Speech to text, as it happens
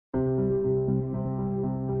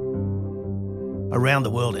Around the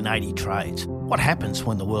world in 80 trades. What happens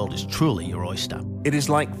when the world is truly your oyster? It is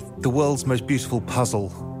like the world's most beautiful puzzle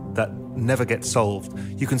that never gets solved.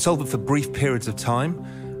 You can solve it for brief periods of time,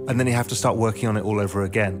 and then you have to start working on it all over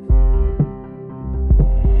again.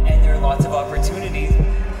 And there are lots of opportunities.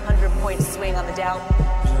 100-point swing on the Dow.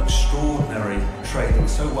 It's an extraordinary trade and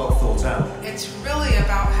so well thought out. It's really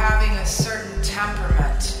about having a certain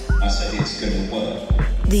temperament. I said it's going to work.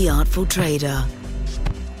 The Artful Trader.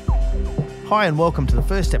 Hi and welcome to the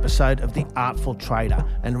first episode of The Artful Trader,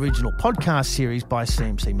 an original podcast series by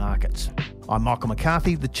CMC Markets. I'm Michael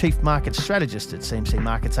McCarthy, the Chief Market Strategist at CMC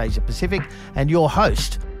Markets Asia Pacific and your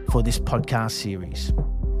host for this podcast series.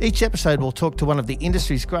 Each episode will talk to one of the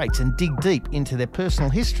industry's greats and dig deep into their personal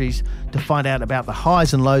histories to find out about the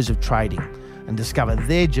highs and lows of trading and discover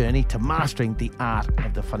their journey to mastering the art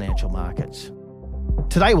of the financial markets.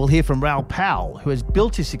 Today we'll hear from Raoul, who has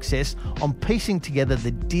built his success on piecing together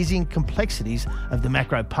the dizzying complexities of the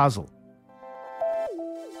macro puzzle.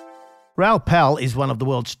 Raoul is one of the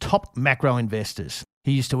world's top macro investors.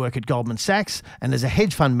 He used to work at Goldman Sachs and as a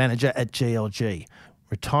hedge fund manager at GLG,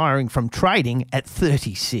 retiring from trading at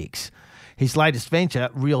 36. His latest venture,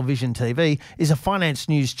 Real Vision TV, is a finance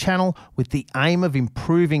news channel with the aim of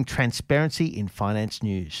improving transparency in finance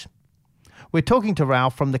news. We're talking to Raoul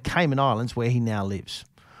from the Cayman Islands where he now lives.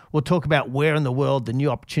 We'll talk about where in the world the new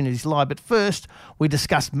opportunities lie, but first we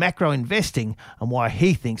discuss macro investing and why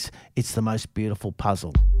he thinks it's the most beautiful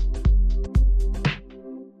puzzle.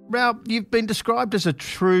 Raoul, you've been described as a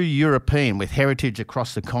true European with heritage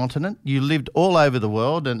across the continent. You lived all over the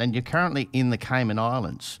world and you're currently in the Cayman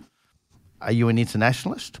Islands. Are you an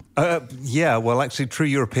internationalist? Yeah, well, actually, true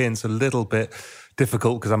European's a little bit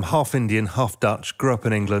difficult because I'm half Indian, half Dutch, grew up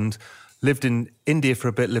in England, lived in India for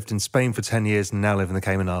a bit, lived in Spain for 10 years and now live in the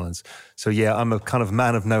Cayman Islands. So yeah, I'm a kind of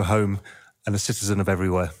man of no home and a citizen of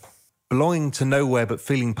everywhere. Belonging to nowhere but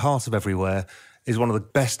feeling part of everywhere is one of the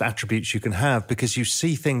best attributes you can have because you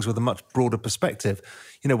see things with a much broader perspective.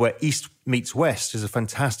 You know, where East meets West is a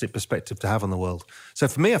fantastic perspective to have on the world. So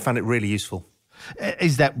for me, I found it really useful.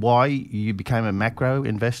 Is that why you became a macro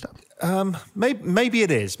investor? Maybe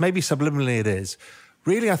it is. Maybe subliminally it is.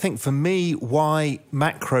 Really, I think for me, why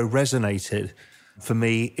macro resonated for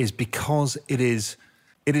me is because it is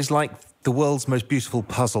like the world's most beautiful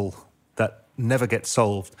puzzle that never gets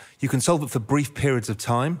solved. You can solve it for brief periods of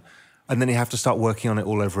time, and then you have to start working on it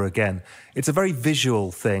all over again. It's a very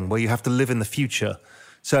visual thing where you have to live in the future.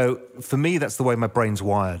 So for me, that's the way my brain's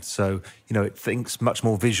wired. So, you know, it thinks much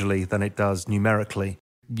more visually than it does numerically.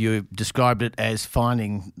 You described it as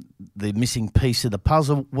finding the missing piece of the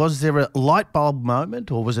puzzle. Was there a light bulb moment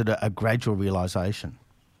or was it a gradual realisation?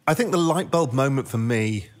 I think the light bulb moment for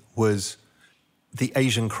me was the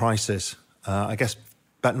Asian crisis, I guess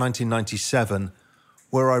about 1997,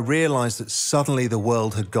 where I realised that suddenly the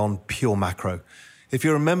world had gone pure macro. If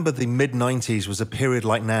you remember, the mid-90s was a period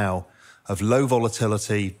like now of low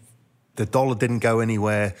volatility, the dollar didn't go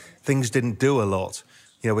anywhere, things didn't do a lot.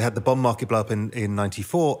 You know, we had the bond market blow up in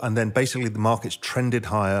 94, and then basically the markets trended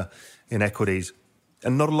higher in equities,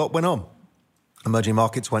 and not a lot went on. Emerging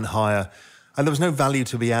markets went higher, and there was no value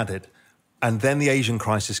to be added. And then the Asian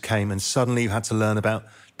crisis came, and suddenly you had to learn about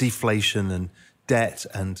deflation and debt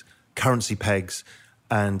and currency pegs.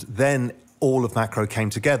 And then all of macro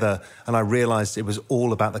came together, and I realized it was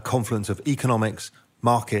all about the confluence of economics,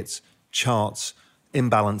 markets, charts,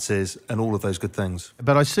 imbalances and all of those good things.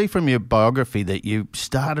 But I see from your biography that you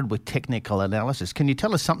started with technical analysis. Can you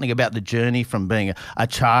tell us something about the journey from being a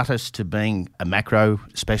chartist to being a macro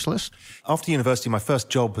specialist? After university, my first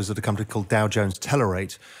job was at a company called Dow Jones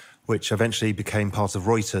Telerate, which eventually became part of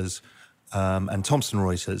Reuters and Thomson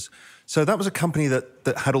Reuters. So that was a company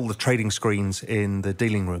that had all the trading screens in the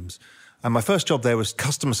dealing rooms. And my first job there was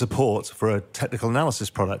customer support for a technical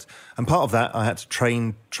analysis product. And part of that, I had to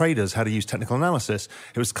train traders how to use technical analysis.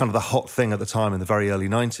 It was kind of the hot thing at the time in the very early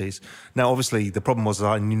 90s. Now, obviously, the problem was that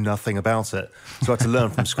I knew nothing about it. So I had to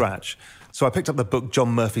learn from scratch. So I picked up the book John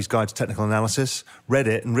Murphy's Guide to Technical Analysis, read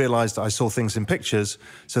it, and realized that I saw things in pictures.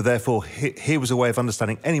 So therefore, here was a way of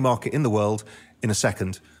understanding any market in the world in a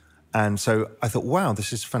second. And so I thought, wow,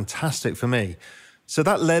 this is fantastic for me. So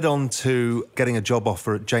that led on to getting a job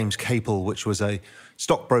offer at James Capel, which was a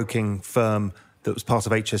stockbroking firm that was part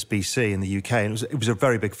of HSBC in the UK. And it was a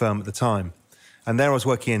very big firm at the time. And there I was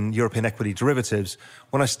working in European equity derivatives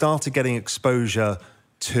when I started getting exposure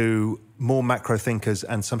to more macro thinkers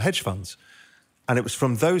and some hedge funds. And it was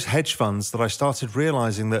from those hedge funds that I started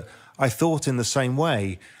realizing that I thought in the same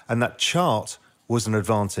way, and that chart was an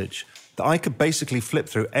advantage, that I could basically flip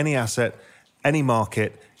through any asset, any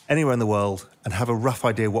market, anywhere in the world and have a rough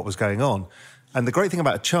idea what was going on. And the great thing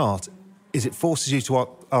about a chart is it forces you to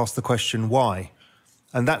ask the question, why?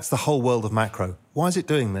 And that's the whole world of macro. Why is it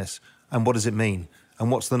doing this? And what does it mean?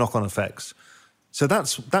 And what's the knock-on effects? So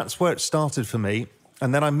that's where it started for me.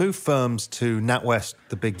 And then I moved firms to NatWest,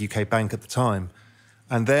 the big UK bank at the time.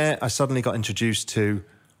 And there I suddenly got introduced to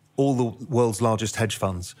all the world's largest hedge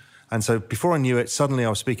funds. And so before I knew it, suddenly I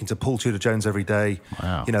was speaking to Paul Tudor-Jones every day.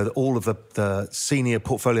 Wow. You know, all of the senior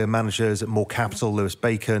portfolio managers at More Capital, Lewis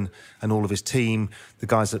Bacon, and all of his team, the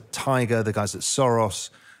guys at Tiger, the guys at Soros.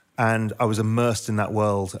 And I was immersed in that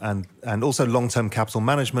world, and also long-term capital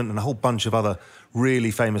management and a whole bunch of other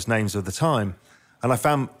really famous names of the time. And I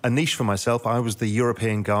found a niche for myself. I was the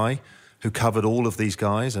European guy who covered all of these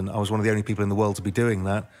guys, and I was one of the only people in the world to be doing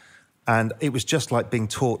that. And it was just like being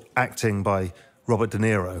taught acting by Robert De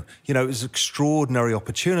Niro. You know, it was an extraordinary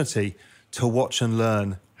opportunity to watch and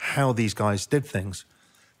learn how these guys did things.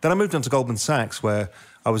 Then I moved on to Goldman Sachs, where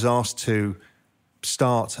I was asked to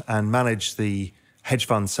start and manage the hedge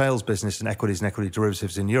fund sales business in equities and equity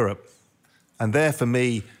derivatives in Europe. And there, for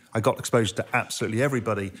me, I got exposed to absolutely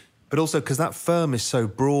everybody, but also because that firm is so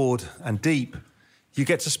broad and deep, you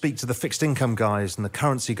get to speak to the fixed income guys and the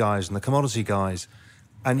currency guys and the commodity guys,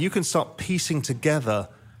 and you can start piecing together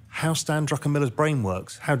how Stan Druckenmiller's brain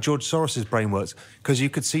works, how George Soros's brain works, because you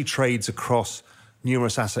could see trades across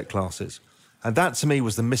numerous asset classes. And that, to me,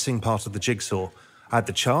 was the missing part of the jigsaw. I had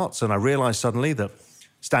the charts, and I realised suddenly that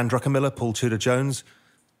Stan Druckenmiller, Paul Tudor-Jones,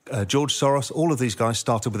 George Soros, all of these guys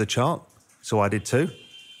started with a chart, so I did too.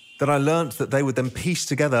 Then I learned that they would then piece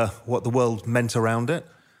together what the world meant around it,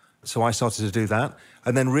 so I started to do that,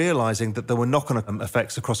 and then realising that there were knock-on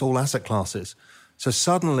effects across all asset classes. So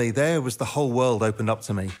suddenly there was the whole world opened up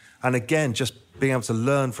to me. And again, just being able to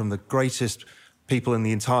learn from the greatest people in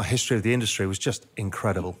the entire history of the industry was just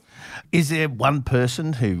incredible. Is there one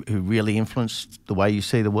person who really influenced the way you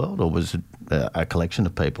see the world, or was it a collection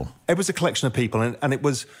of people? It was a collection of people, and it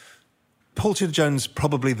was Paul Tudor-Jones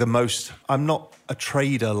probably the most. I'm not a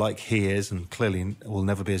trader like he is, and clearly will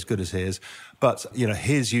never be as good as he is, but you know,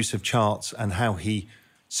 his use of charts and how he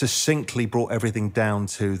succinctly brought everything down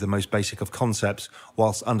to the most basic of concepts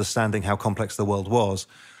whilst understanding how complex the world was,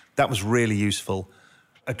 that was really useful.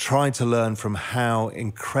 I tried to learn from how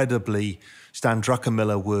incredibly Stan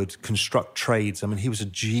Druckenmiller would construct trades. I mean, he was a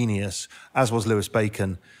genius, as was Lewis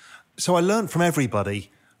Bacon. So I learned from everybody.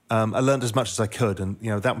 I learned as much as I could, and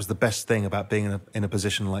you know, that was the best thing about being in a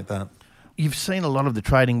position like that. You've seen a lot of the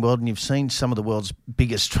trading world, and you've seen some of the world's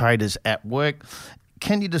biggest traders at work.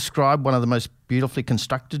 Can you describe one of the most beautifully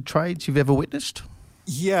constructed trades you've ever witnessed?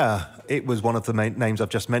 Yeah, it was one of the main names I've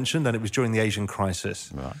just mentioned, and it was during the Asian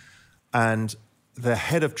crisis. Right. And the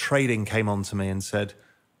head of trading came on to me and said,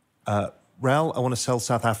 Raoul, I want to sell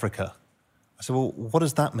South Africa. I said, well, what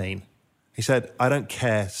does that mean? He said, I don't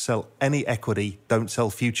care, sell any equity, don't sell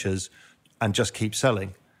futures, and just keep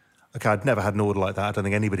selling. Okay, I'd never had an order like that. I don't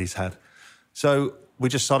think anybody's had. So we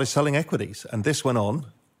just started selling equities, and this went on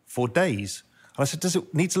for days. And I said, does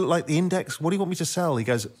it need to look like the index? What do you want me to sell? He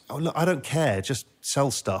goes, oh, look, I don't care. Just sell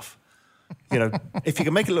stuff. You know, if you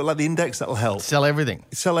can make it look like the index, that'll help. Sell everything.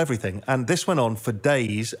 Sell everything. And this went on for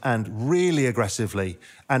days and really aggressively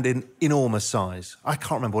and in enormous size. I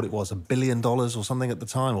can't remember what it was, $1 billion or something at the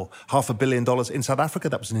time, or $500 million. In South Africa,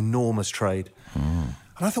 that was an enormous trade. And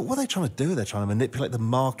I thought, what are they trying to do? They're trying to manipulate the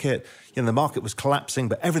market. You know, the market was collapsing,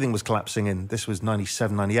 but everything was collapsing this was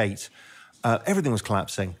 97, 98. Everything was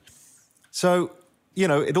collapsing. So, you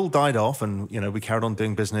know, it all died off and, you know, we carried on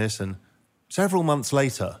doing business. And several months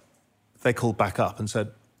later, they called back up and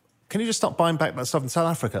said, can you just stop buying back that stuff in South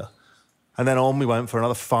Africa? And then on we went for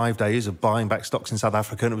another 5 days of buying back stocks in South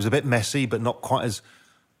Africa. And it was a bit messy, but not quite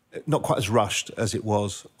as rushed as it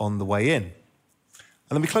was on the way in. And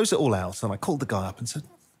then we closed it all out. And I called the guy up and said,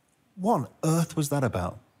 what on earth was that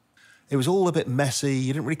about? It was all a bit messy.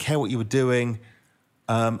 You didn't really care what you were doing.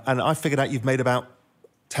 And I figured out you've made about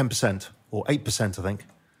 10%. Or 8%, I think.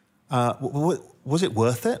 Was it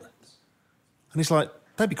worth it? And he's like,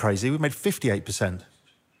 don't be crazy, we made 58%.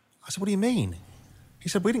 I said, what do you mean? He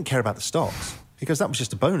said, we didn't care about the stocks. He goes, that was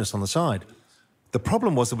just a bonus on the side. The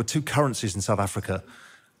problem was there were two currencies in South Africa,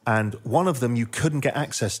 and one of them you couldn't get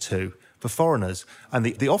access to for foreigners. And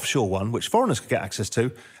the offshore one, which foreigners could get access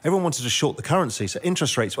to, everyone wanted to short the currency, so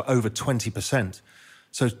interest rates were over 20%.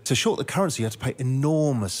 So to short the currency, you had to pay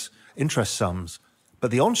enormous interest sums. But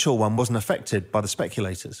the onshore one wasn't affected by the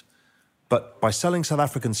speculators. But by selling South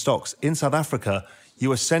African stocks in South Africa,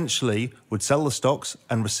 you essentially would sell the stocks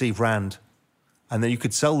and receive rand. And then you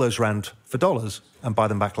could sell those rand for dollars and buy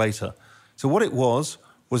them back later. So what it was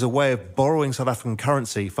a way of borrowing South African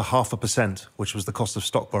currency for 0.5%, which was the cost of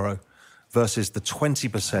stock borrow, versus the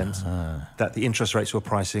 20% that the interest rates were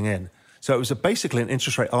pricing in. So it was basically an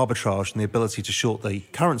interest rate arbitrage and the ability to short the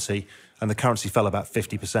currency, and the currency fell about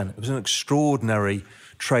 50%. It was an extraordinary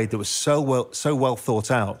trade that was so well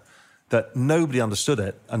thought out that nobody understood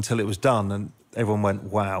it until it was done, and everyone went,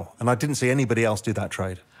 wow. And I didn't see anybody else do that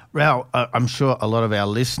trade. Raoul, I'm sure a lot of our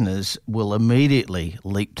listeners will immediately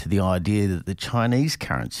leap to the idea that the Chinese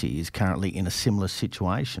currency is currently in a similar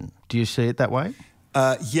situation. Do you see it that way?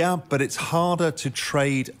 Yeah, but it's harder to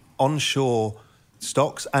trade onshore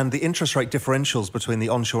stocks, and the interest rate differentials between the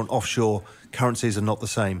onshore and offshore currencies are not the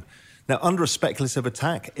same. Now, under a speculative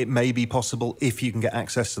attack, it may be possible if you can get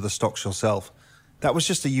access to the stocks yourself. That was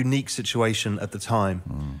just a unique situation at the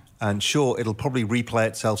time. And sure, it'll probably replay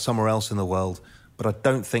itself somewhere else in the world, but I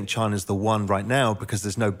don't think China's the one right now because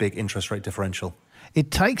there's no big interest rate differential.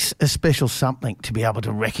 It takes a special something to be able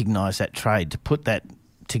to recognise that trade, to put that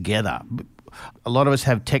together. A lot of us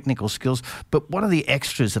have technical skills, but what are the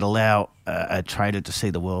extras that allow a trader to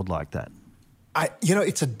see the world like that?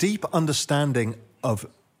 It's a deep understanding of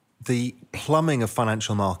the plumbing of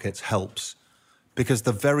financial markets helps, because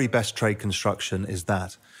the very best trade construction is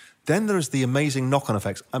that. Then there is the amazing knock-on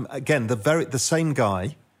effects. Again, the same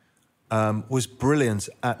guy was brilliant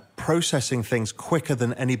at processing things quicker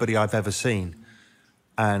than anybody I've ever seen.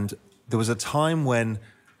 And there was a time when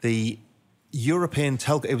the European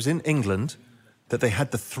telco, it was in England, that they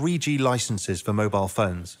had the 3G licenses for mobile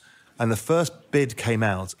phones. And the first bid came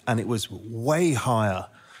out and it was way higher.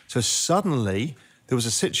 So suddenly there was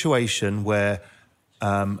a situation where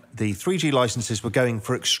the 3G licenses were going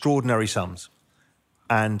for extraordinary sums.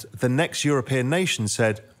 And the next European nation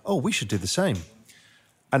said, oh, we should do the same.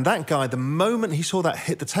 And that guy, the moment he saw that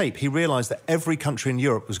hit the tape, he realised that every country in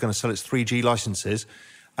Europe was going to sell its 3G licenses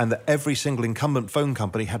and that every single incumbent phone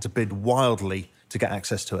company had to bid wildly to get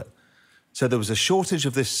access to it. So there was a shortage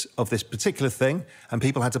of this particular thing, and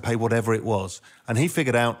people had to pay whatever it was. And he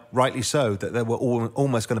figured out, rightly so, that they were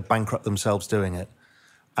almost going to bankrupt themselves doing it.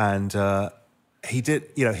 And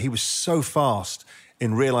he was so fast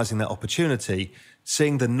in realising that opportunity,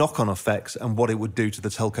 seeing the knock-on effects and what it would do to the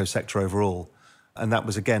telco sector overall. And that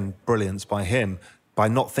was, again, brilliance by him, by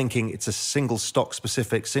not thinking it's a single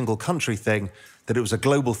stock-specific, single country thing, that it was a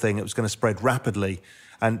global thing, it was going to spread rapidly.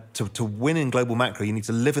 And to win in global macro, you need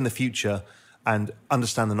to live in the future and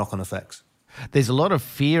understand the knock-on effects. There's a lot of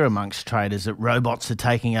fear amongst traders that robots are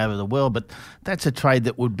taking over the world, but that's a trade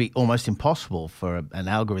that would be almost impossible for an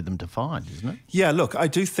algorithm to find, isn't it? Yeah, look, I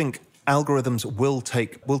do think algorithms will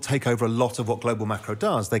take over a lot of what global macro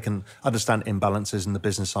does. They can understand imbalances in the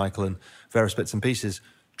business cycle and various bits and pieces.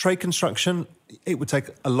 Trade construction, it would take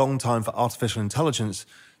a long time for artificial intelligence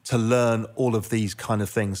to learn all of these kind of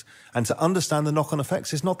things. And to understand the knock-on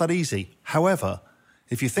effects is not that easy. However,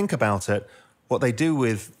 if you think about it, what they do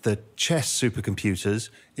with the chess supercomputers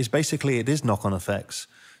is basically it is knock-on effects.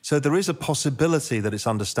 So there is a possibility that it's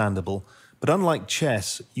understandable. But unlike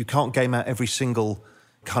chess, you can't game out every single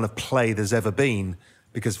kind of play there's ever been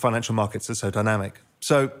because financial markets are so dynamic.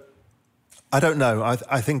 So I don't know.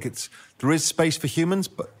 I think there is space for humans,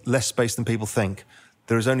 but less space than people think.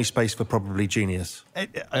 There is only space for probably genius.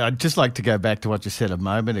 I'd just like to go back to what you said a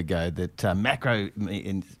moment ago, that macro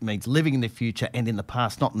means living in the future and in the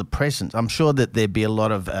past, not in the present. I'm sure that there'd be a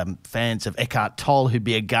lot of fans of Eckhart Tolle who'd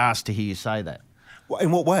be aghast to hear you say that.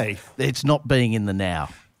 In what way? It's not being in the now.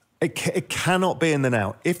 It cannot be in the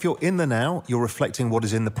now. If you're in the now, you're reflecting what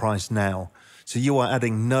is in the price now. So you are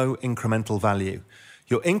adding no incremental value.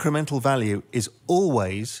 Your incremental value is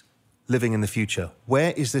always living in the future.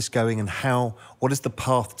 Where is this going and how? What is the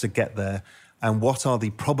path to get there? And what are the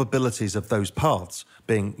probabilities of those paths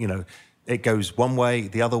being, it goes one way,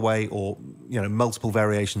 the other way, or, multiple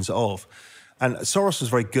variations of. And Soros was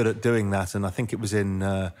very good at doing that. And I think it was in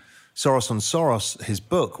Soros on Soros, his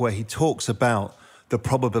book, where he talks about the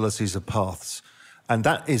probabilities of paths. And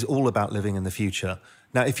that is all about living in the future.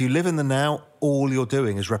 Now, if you live in the now, all you're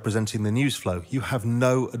doing is representing the news flow. You have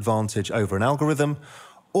no advantage over an algorithm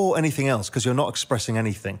or anything else because you're not expressing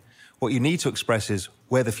anything. What you need to express is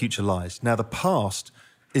where the future lies. Now, the past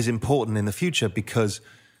is important in the future because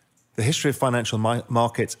the history of financial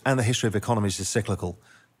markets and the history of economies is cyclical.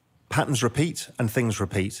 Patterns repeat and things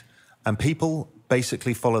repeat. And people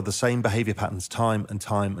basically follow the same behavior patterns time and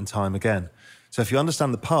time and time again. So if you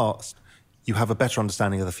understand the past, you have a better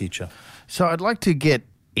understanding of the future. So I'd like to get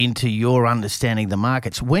into your understanding of the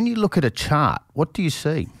markets. When you look at a chart, what do you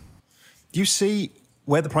see? You see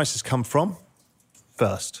where the prices come from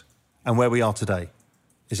first and where we are today.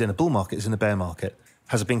 Is it in a bull market? Is it in a bear market?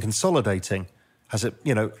 Has it been consolidating? Has it,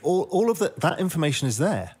 all of that information is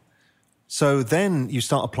there. So then you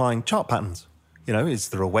start applying chart patterns. Is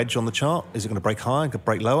there a wedge on the chart? Is it going to break higher, going to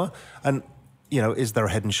break lower? And is there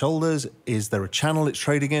a head and shoulders? Is there a channel it's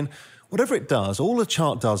trading in? Whatever it does, all the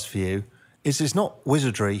chart does for you is it's not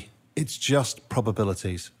wizardry, it's just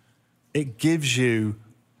probabilities. It gives you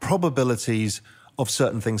probabilities of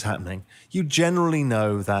certain things happening. You generally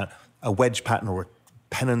know that a wedge pattern or a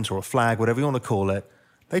pennant or a flag, whatever you want to call it,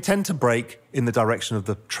 they tend to break in the direction of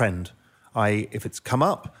the trend. i.e., if it's come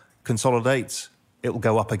up, consolidates, it will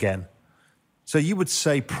go up again. So you would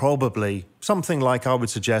say probably something like, I would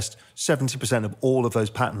suggest 70% of all of those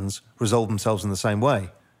patterns resolve themselves in the same way.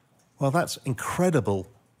 Well, that's incredible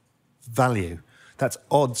value. That's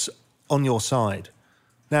odds on your side.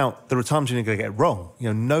 Now, there are times when you're going to get it wrong.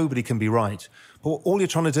 Nobody can be right. But all you're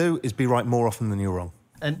trying to do is be right more often than you're wrong.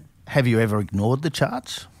 And have you ever ignored the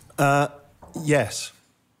charts? Yes.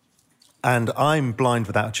 And I'm blind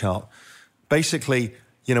without a chart. Basically,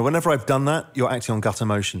 whenever I've done that, you're acting on gut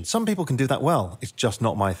emotion. Some people can do that well. It's just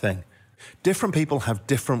not my thing. Different people have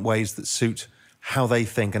different ways that suit how they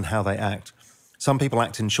think and how they act. Some people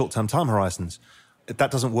act in short-term time horizons.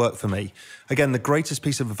 That doesn't work for me. Again, the greatest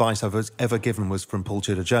piece of advice I've ever given was from Paul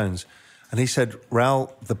Tudor Jones. And he said,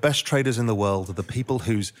 Raoul, the best traders in the world are the people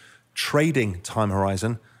whose trading time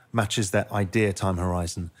horizon matches their idea time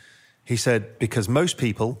horizon. He said, because most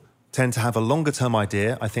people tend to have a longer term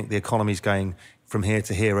idea. I think the economy's going from here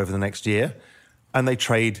to here over the next year. And they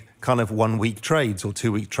trade kind of 1 week trades or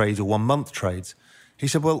 2 week trades or 1 month trades. He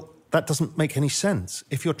said, well, that doesn't make any sense.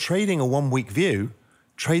 If you're trading a 1 week view,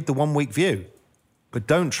 trade the 1 week view, but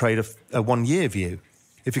don't trade a 1 year view.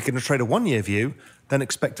 If you're going to trade a 1 year view, then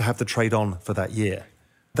expect to have the trade on for that year.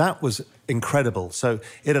 That was incredible. So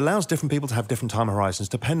it allows different people to have different time horizons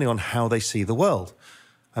depending on how they see the world.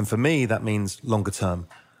 And for me, that means longer term.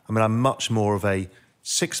 I mean, I'm much more of a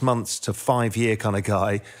 6 months to 5 year kind of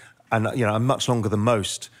guy. And, I'm much longer than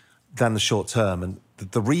most than the short term. And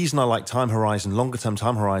the reason I like time horizon, longer term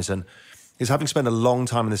time horizon, is having spent a long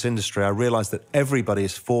time in this industry, I realized that everybody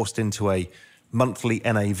is forced into a monthly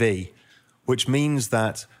NAV, which means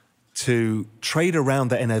that to trade around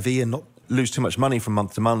the NAV and not lose too much money from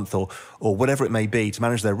month to month or whatever it may be to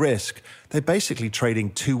manage their risk, they're basically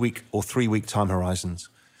trading 2 week or 3 week time horizons.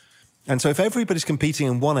 And so if everybody's competing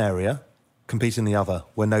in one area, compete in the other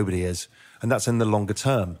where nobody is. And that's in the longer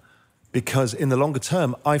term. Because in the longer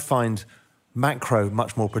term, I find macro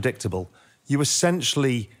much more predictable. You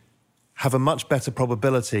essentially have a much better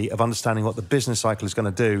probability of understanding what the business cycle is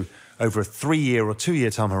going to do over a 3 year or 2 year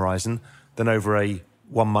time horizon than over a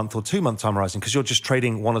 1 month or 2 month time horizon, because you're just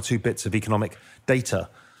trading 1 or 2 bits of economic data.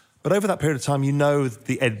 But over that period of time,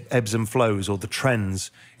 the ebbs and flows or the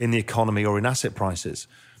trends in the economy or in asset prices.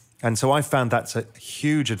 And so I found that's a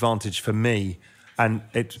huge advantage for me, and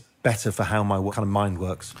it's better for how my kind of mind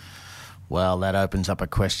works. Well, that opens up a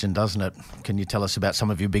question, doesn't it? Can you tell us about some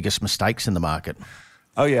of your biggest mistakes in the market?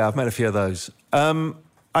 Oh, yeah, I've made a few of those.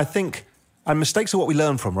 I think, and mistakes are what we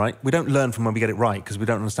learn from, right? We don't learn from when we get it right because we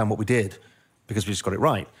don't understand what we did because we just got it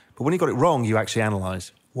right. But when you got it wrong, you actually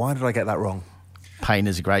analyse. Why did I get that wrong? Pain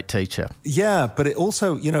is a great teacher. Yeah, but it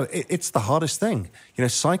also, it's the hardest thing.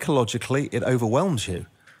 Psychologically, it overwhelms you.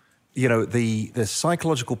 The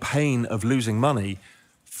psychological pain of losing money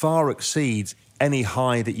far exceeds any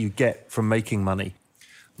high that you get from making money.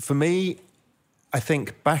 For me, I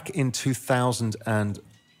think back in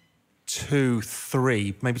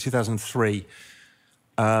 2002, maybe 2003,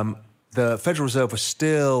 the Federal Reserve was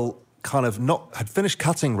still kind of had finished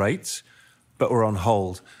cutting rates, but were on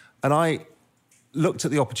hold. And I looked at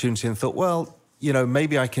the opportunity and thought, well,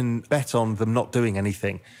 maybe I can bet on them not doing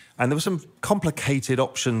anything. And there were some complicated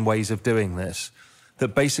option ways of doing this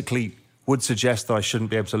that basically would suggest that I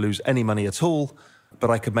shouldn't be able to lose any money at all,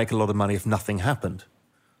 but I could make a lot of money if nothing happened.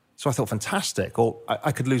 So I thought, fantastic, or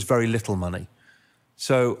I could lose very little money.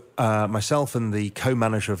 So myself and the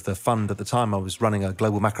co-manager of the fund at the time, I was running a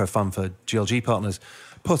global macro fund for GLG Partners,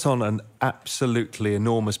 put on an absolutely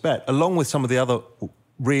enormous bet, along with some of the other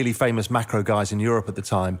really famous macro guys in Europe at the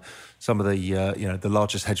time, some of the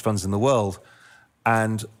largest hedge funds in the world.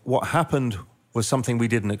 And what happened was something we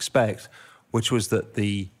didn't expect, which was that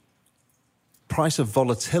the price of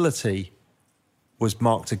volatility was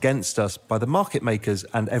marked against us by the market makers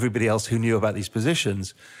and everybody else who knew about these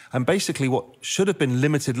positions. And basically what should have been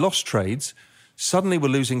limited loss trades suddenly were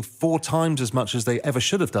losing 4 times as much as they ever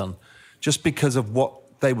should have done, just because of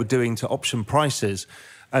what they were doing to option prices.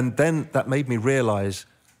 And then that made me realize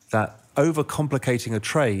that overcomplicating a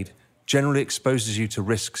trade generally exposes you to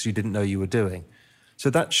risks you didn't know you were doing. So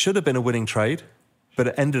that should have been a winning trade, but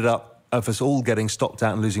it ended up of us all getting stopped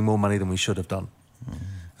out and losing more money than we should have done.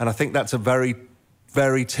 And I think that's a very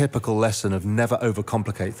very typical lesson of never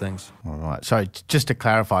overcomplicate things. All right. So just to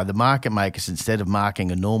clarify, the market makers, instead of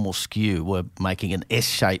marking a normal skew, were making an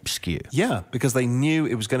S-shaped skew. Yeah, because they knew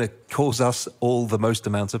it was going to cause us all the most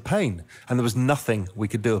amount of pain, and there was nothing we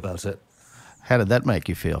could do about it. How did that make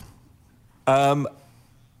you feel? I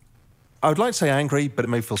would like to say angry, but it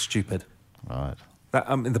made me feel stupid. Right.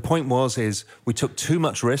 The point is we took too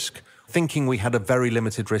much risk, thinking we had a very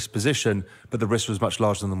limited risk position, but the risk was much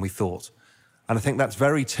larger than we thought. And I think that's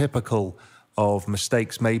very typical of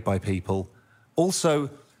mistakes made by people. Also,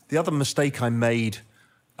 the other mistake I made,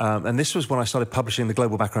 and this was when I started publishing the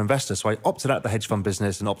Global Macro Investor. So I opted out of the hedge fund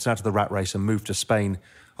business and opted out of the rat race and moved to Spain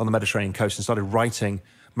on the Mediterranean coast and started writing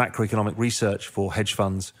macroeconomic research for hedge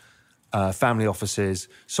funds, family offices,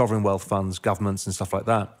 sovereign wealth funds, governments, and stuff like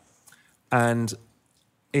that. And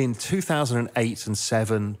in 2008 and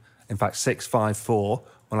 7, in fact, 6, 5, 4,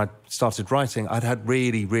 when I started writing, I'd had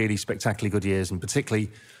really, really spectacularly good years, and particularly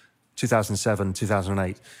 2007,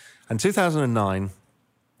 2008. And 2009,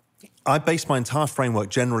 I based my entire framework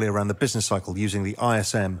generally around the business cycle using the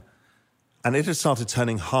ISM, and it had started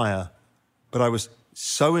turning higher, but I was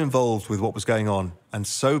so involved with what was going on and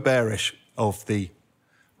so bearish of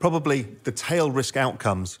probably the tail risk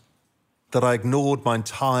outcomes that I ignored my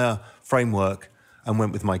entire framework and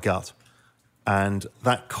went with my gut. And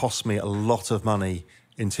that cost me a lot of money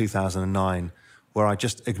in 2009, where I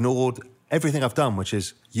just ignored everything I've done, which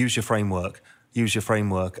is use your framework,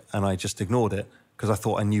 and I just ignored it because I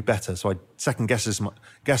thought I knew better. So I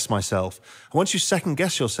second-guessed myself. And once you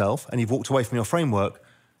second-guess yourself and you've walked away from your framework,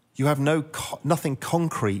 you have nothing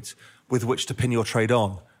concrete with which to pin your trade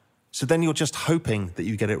on. So then you're just hoping that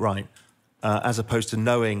you get it right, as opposed to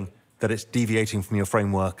knowing that it's deviating from your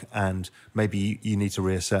framework and maybe you need to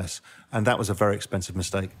reassess. And that was a very expensive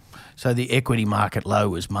mistake. So the equity market low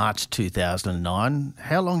was March 2009.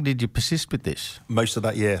 How long did you persist with this? Most of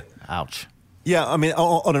that year. Ouch. Yeah, I mean,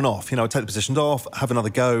 on and off. I'd take the positions off, have another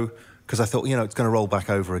go, because I thought, it's going to roll back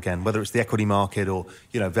over again, whether it's the equity market or,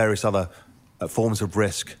 various other forms of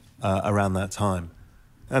risk around that time.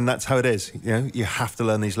 And that's how it is. You have to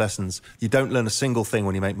learn these lessons. You don't learn a single thing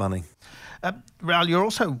when you make money. Raoul, you're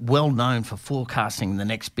also well known for forecasting the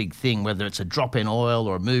next big thing, whether it's a drop in oil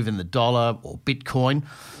or a move in the dollar or Bitcoin.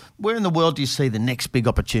 Where in the world do you see the next big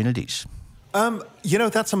opportunities?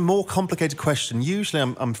 That's a more complicated question. Usually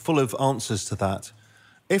I'm full of answers to that.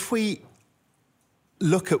 If we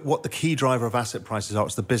look at what the key driver of asset prices are,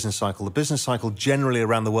 it's the business cycle. The business cycle generally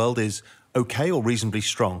around the world is okay or reasonably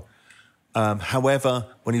strong. However,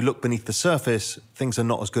 when you look beneath the surface, things are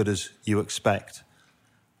not as good as you expect.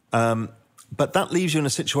 But that leaves you in a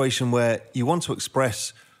situation where you want to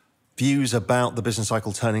express views about the business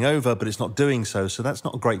cycle turning over, but it's not doing so. So that's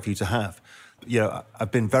not a great view to have.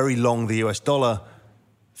 I've been very long the US dollar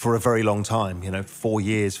for a very long time, 4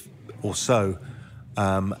 years or so.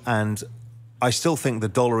 And I still think the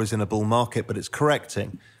dollar is in a bull market, but it's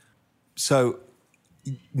correcting. So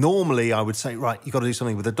normally I would say, right, you've got to do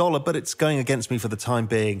something with the dollar, but it's going against me for the time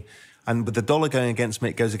being. And with the dollar going against me,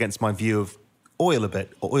 it goes against my view of oil a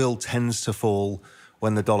bit. Oil tends to fall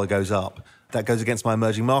when the dollar goes up. That goes against my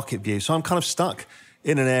emerging market view. So I'm kind of stuck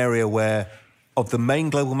in an area where, of the main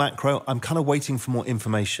global macro, I'm kind of waiting for more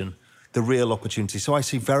information, the real opportunity. So I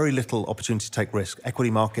see very little opportunity to take risk. Equity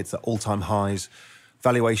markets at all-time highs,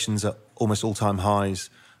 valuations at almost all-time highs,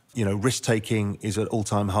 risk-taking is at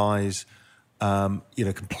all-time highs,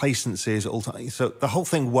 complacency is at all-time. So the whole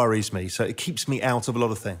thing worries me. So it keeps me out of a lot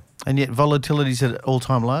of things. And yet volatility's at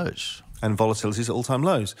all-time lows. And volatility's at all-time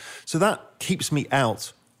lows. So that keeps me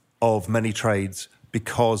out of many trades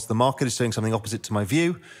because the market is doing something opposite to my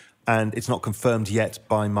view and it's not confirmed yet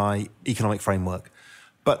by my economic framework.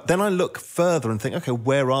 But then I look further and think, okay,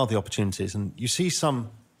 where are the opportunities? And you see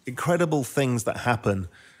some incredible things that happen.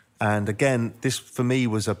 And again, this for me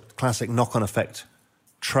was a classic knock-on effect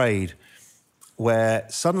trade where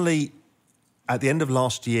suddenly at the end of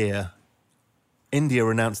last year, India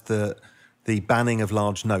announced the banning of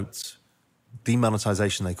large notes,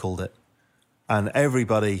 demonetization they called it. And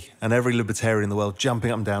everybody and every libertarian in the world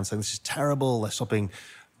jumping up and down saying, this is terrible, they're stopping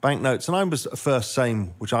banknotes. And I was at first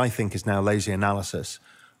saying, which I think is now lazy analysis,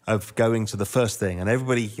 of going to the first thing. And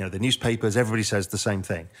everybody, the newspapers, everybody says the same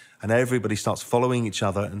thing. And everybody starts following each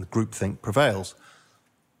other and groupthink prevails.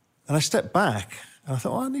 And I stepped back and I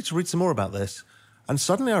thought, I need to read some more about this. And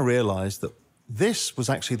suddenly I realized that this was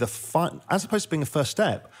actually as opposed to being a first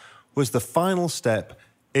step, was the final step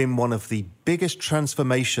in one of the biggest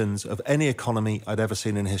transformations of any economy I'd ever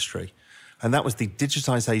seen in history. And that was the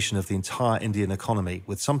digitization of the entire Indian economy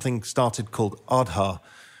with something started called Aadhaar,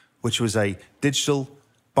 which was a digital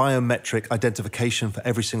biometric identification for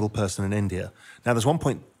every single person in India. Now, there's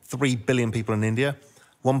 1.3 billion people in India.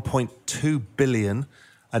 1.2 billion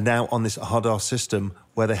are now on this Aadhaar system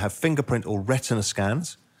where they have fingerprint or retina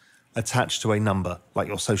scans attached to a number, like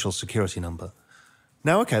your social security number.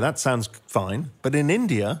 Now, okay, that sounds fine. But in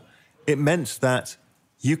India, it meant that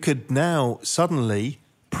you could now suddenly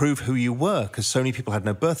prove who you were because so many people had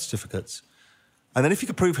no birth certificates. And then if you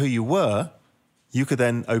could prove who you were, you could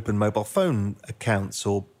then open mobile phone accounts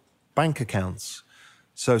or bank accounts.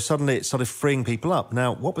 So suddenly it started freeing people up.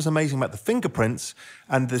 Now, what was amazing about the fingerprints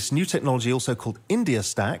and this new technology also called India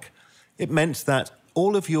Stack, it meant that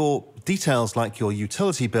all of your details like your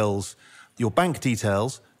utility bills, your bank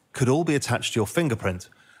details, could all be attached to your fingerprint.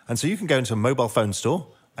 And so you can go into a mobile phone store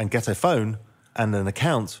and get a phone and an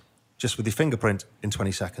account just with your fingerprint in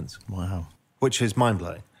 20 seconds. Wow. Which is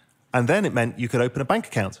mind-blowing. And then it meant you could open a bank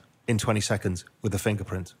account in 20 seconds with a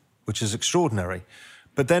fingerprint, which is extraordinary.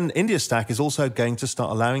 But then India Stack is also going to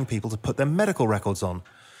start allowing people to put their medical records on.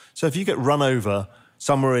 So if you get run over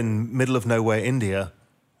somewhere in middle of nowhere India,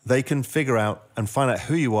 they can figure out and find out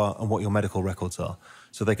who you are and what your medical records are.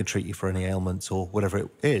 So they could treat you for any ailments or whatever it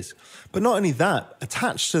is. But not only that,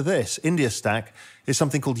 attached to this India Stack is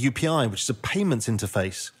something called UPI, which is a payments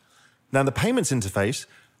interface. Now, the payments interface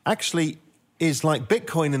actually is like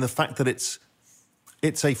Bitcoin in the fact that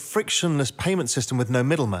it's a frictionless payment system with no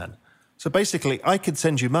middleman. So basically, I could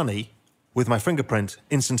send you money with my fingerprint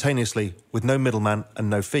instantaneously with no middleman and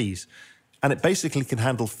no fees. And it basically can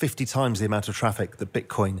handle 50 times the amount of traffic that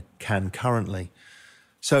Bitcoin can currently.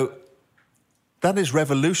 So that is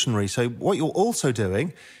revolutionary. So what you're also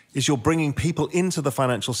doing is you're bringing people into the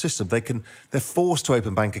financial system. They're forced to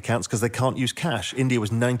open bank accounts because they can't use cash. India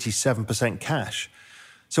was 97% cash.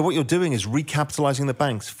 So what you're doing is recapitalizing the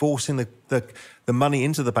banks, forcing the money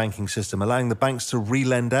into the banking system, allowing the banks to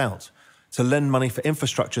re-lend out, to lend money for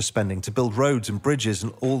infrastructure spending, to build roads and bridges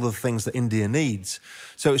and all the things that India needs.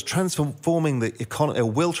 So it's transforming the economy,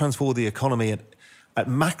 it will transform the economy at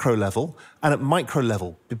macro level and at micro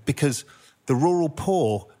level, because the rural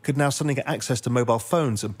poor could now suddenly get access to mobile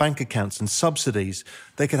phones and bank accounts and subsidies.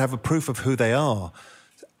 They could have a proof of who they are.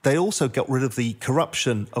 They also got rid of the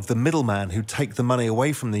corruption of the middleman who take the money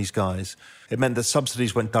away from these guys. It meant that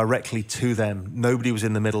subsidies went directly to them. Nobody was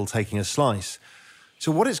in the middle taking a slice.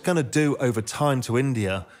 So what it's going to do over time to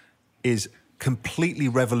India is completely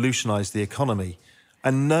revolutionize the economy.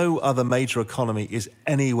 And no other major economy is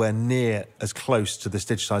anywhere near as close to this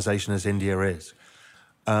digitization as India is.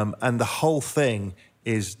 And the whole thing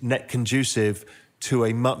is net conducive to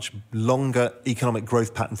a much longer economic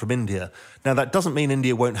growth pattern from India. Now, that doesn't mean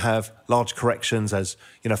India won't have large corrections as,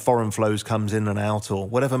 foreign flows comes in and out or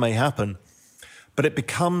whatever may happen. But it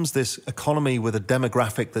becomes this economy with a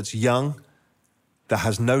demographic that's young, that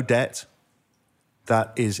has no debt,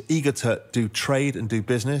 that is eager to do trade and do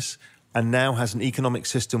business, and now has an economic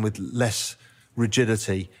system with less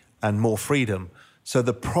rigidity and more freedom. So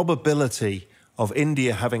the probability of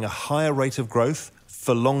India having a higher rate of growth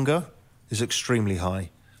for longer is extremely high.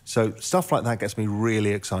 So stuff like that gets me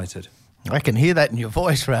really excited. I can hear that in your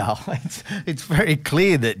voice, Raoul. It's very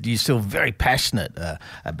clear that you're still very passionate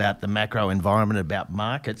about the macro environment, about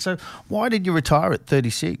markets. So why did you retire at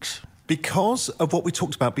 36? Because of what we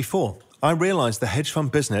talked about before. I realized the hedge fund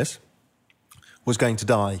business was going to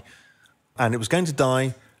die. And it was going to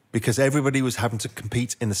die because everybody was having to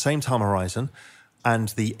compete in the same time horizon. And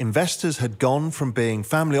the investors had gone from being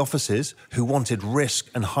family offices who wanted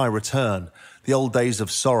risk and high return. The old days of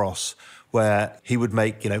Soros, where he would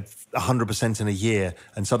make, 100% in a year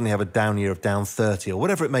and suddenly have a down year of down 30 or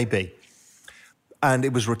whatever it may be. And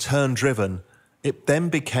it was return driven. It then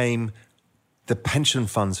became the pension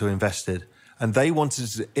funds who invested, and they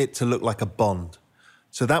wanted it to look like a bond.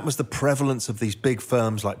 So that was the prevalence of these big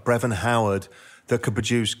firms like Brevin Howard that could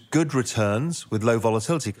produce good returns with low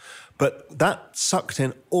volatility. But that sucked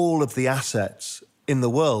in all of the assets in the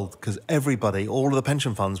world because everybody, all of the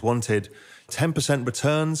pension funds wanted 10%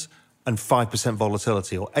 returns and 5%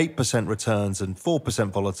 volatility, or 8% returns and 4%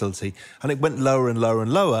 volatility. And it went lower and lower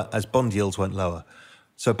and lower as bond yields went lower.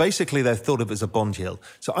 So basically they thought of it as a bond yield.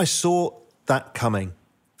 So I saw that coming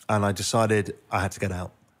and I decided I had to get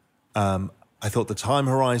out. I thought the time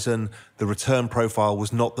horizon, the return profile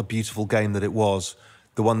was not the beautiful game that it was,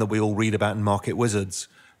 the one that we all read about in Market Wizards.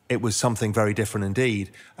 It was something very different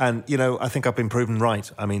indeed. And, I think I've been proven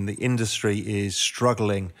right. I mean, the industry is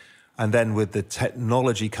struggling. And then with the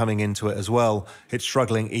technology coming into it as well, it's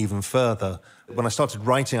struggling even further. When I started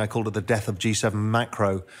writing, I called it the death of G7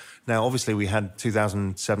 macro. Now, obviously, we had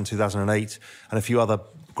 2007, 2008, and a few other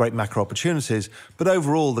great macro opportunities. But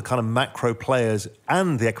overall, the kind of macro players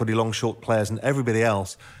and the equity long-short players and everybody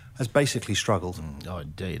else has basically struggled. Oh,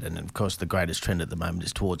 indeed. And of course, the greatest trend at the moment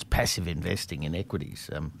is towards passive investing in equities.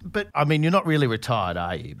 But I mean, you're not really retired,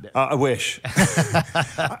 are you? I wish.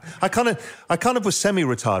 I kind of was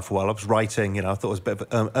semi-retired for a while. I was writing, I thought it was a bit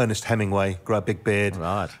of Ernest Hemingway, grow a big beard,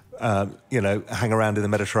 Right. Hang around in the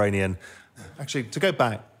Mediterranean. Actually, to go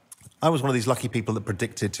back, I was one of these lucky people that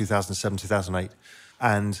predicted 2007, 2008.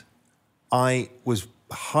 And I was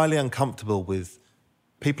highly uncomfortable with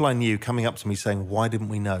people I knew coming up to me saying, why didn't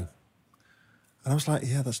we know? And I was like,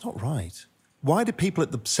 yeah, that's not right. Why did people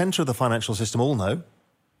at the centre of the financial system all know?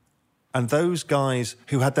 And those guys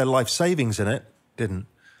who had their life savings in it didn't.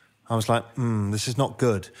 I was like, this is not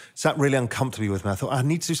good. Sat really uncomfortably with me. I thought, I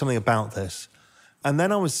need to do something about this. And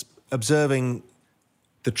then I was observing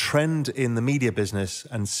the trend in the media business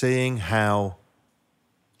and seeing how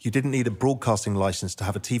you didn't need a broadcasting license to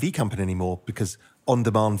have a TV company anymore because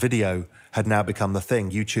on-demand video had now become the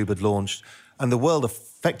thing. YouTube had launched, and the world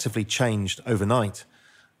effectively changed overnight.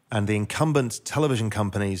 And the incumbent television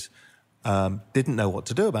companies didn't know what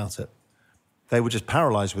to do about it. They were just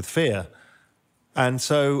paralyzed with fear. And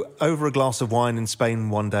so over a glass of wine in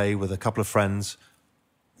Spain one day with a couple of friends,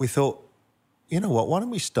 we thought, you know what, why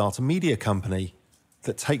don't we start a media company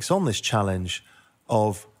that takes on this challenge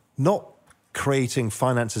of not creating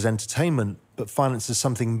finance as entertainment, but finance as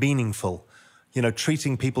something meaningful,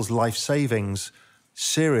 treating people's life savings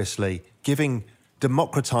seriously,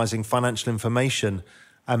 democratizing financial information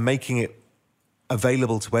and making it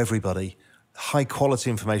available to everybody. High quality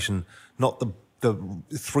information, not the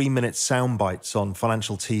 3-minute sound bites on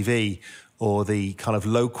financial TV or the kind of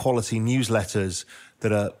low quality newsletters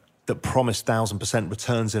that promise 1,000%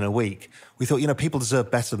 returns in a week. We thought, people deserve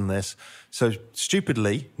better than this. So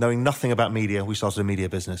stupidly, knowing nothing about media, we started a media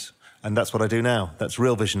business. And that's what I do now. That's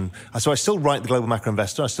Real Vision. So I still write the Global Macro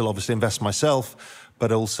Investor. I still obviously invest myself,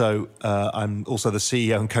 but also I'm also the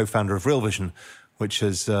CEO and co-founder of Real Vision, which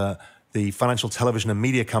is the financial television and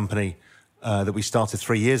media company that we started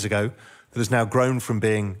 3 years ago that has now grown from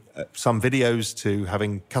being some videos to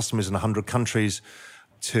having customers in 100 countries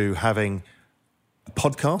to having a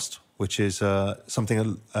podcast, which is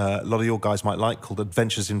something a lot of your guys might like, called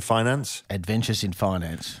Adventures in Finance. Adventures in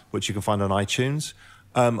Finance. Which you can find on iTunes.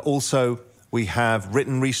 Also, we have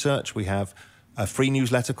written research. We have a free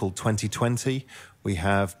newsletter called 2020. We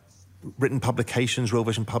have written publications, Real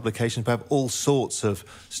Vision publications. We have all sorts of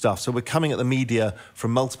stuff. So we're coming at the media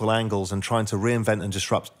from multiple angles and trying to reinvent and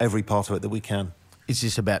disrupt every part of it that we can. Is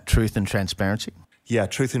this about truth and transparency? Yeah,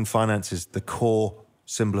 truth in finance is the core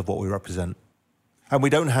symbol of what we represent. And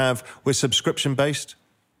we're subscription-based.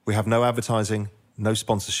 We have no advertising, no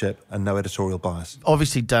sponsorship, and no editorial bias.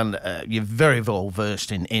 Obviously you're very well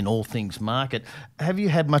versed in all things market. Have you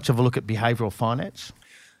had much of a look at behavioural finance?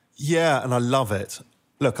 Yeah, and I love it.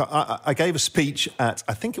 Look, I gave a speech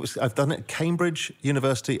I've done it at Cambridge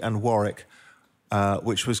University and Warwick,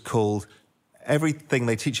 which was called Everything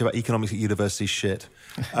They Teach You About Economics at University is Shit.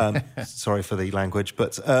 Sorry for the language,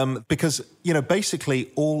 but because,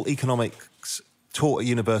 basically all economics taught at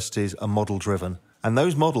universities are model-driven. And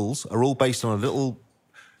those models are all based on a little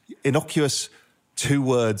innocuous 2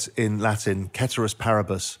 words in Latin, ceteris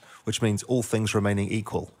paribus, which means all things remaining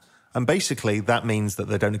equal. And basically that means that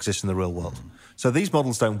they don't exist in the real world. So these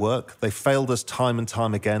models don't work. They've failed us time and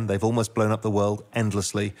time again. They've almost blown up the world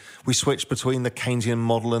endlessly. We switch between the Keynesian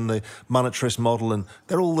model and the monetarist model, and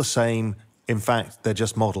they're all the same. In fact, they're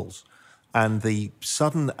just models. And the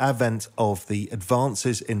sudden advent of the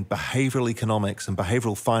advances in behavioral economics and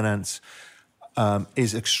behavioral finance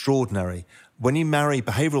is extraordinary. When you marry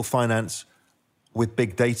behavioral finance with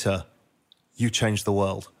big data, you change the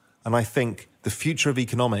world. And I think the future of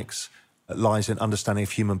economics lies in understanding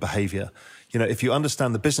of human behavior. If you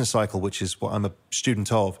understand the business cycle, which is what I'm a student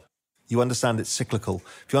of, you understand it's cyclical.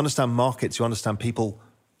 If you understand markets, you understand people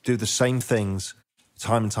do the same things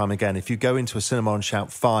time and time again. If you go into a cinema and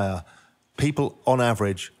shout fire, people on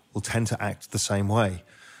average will tend to act the same way.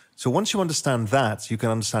 So once you understand that, you can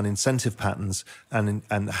understand incentive patterns and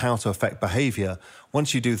how to affect behavior.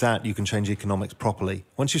 Once you do that, you can change economics properly.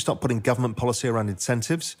 Once you start putting government policy around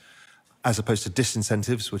incentives, as opposed to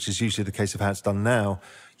disincentives, which is usually the case of how it's done now,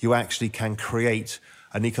 you actually can create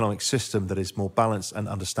an economic system that is more balanced and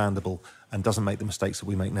understandable and doesn't make the mistakes that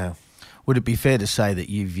we make now. Would it be fair to say that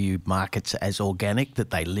you view markets as organic,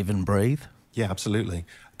 that they live and breathe? Yeah, absolutely.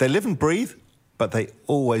 They live and breathe, but they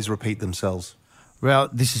always repeat themselves. Raoul,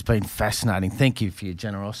 this has been fascinating. Thank you for your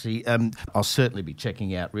generosity. I'll certainly be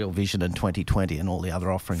checking out Real Vision and 2020 and all the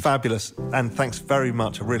other offerings. Fabulous. And thanks very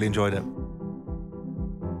much. I really enjoyed it.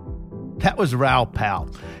 That was Raoul Powell.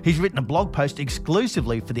 He's written a blog post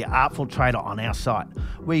exclusively for The Artful Trader on our site,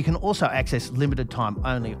 where you can also access limited time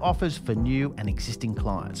only offers for new and existing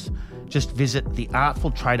clients. Just visit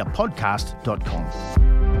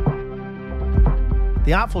theartfultraderpodcast.com.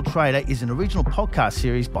 The Artful Trader is an original podcast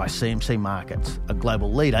series by CMC Markets, a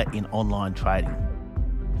global leader in online trading.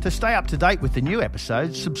 To stay up to date with the new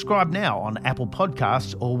episodes, subscribe now on Apple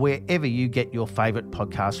Podcasts or wherever you get your favourite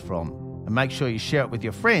podcasts from. And make sure you share it with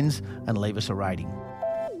your friends and leave us a rating.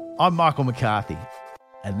 I'm Michael McCarthy,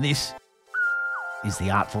 and this is The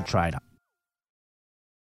Artful Trader.